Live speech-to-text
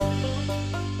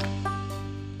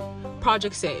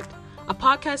Project Saved, a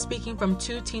podcast speaking from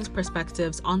two teens'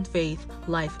 perspectives on faith,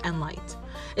 life, and light.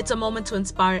 It's a moment to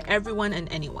inspire everyone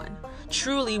and anyone.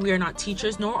 Truly, we are not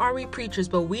teachers nor are we preachers,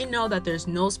 but we know that there's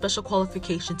no special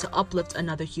qualification to uplift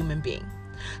another human being.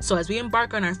 So as we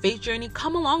embark on our faith journey,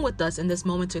 come along with us in this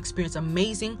moment to experience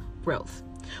amazing growth.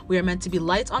 We are meant to be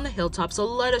lights on the hilltop, so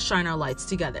let us shine our lights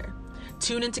together.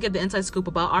 Tune in to get the inside scoop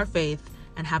about our faith,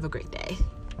 and have a great day.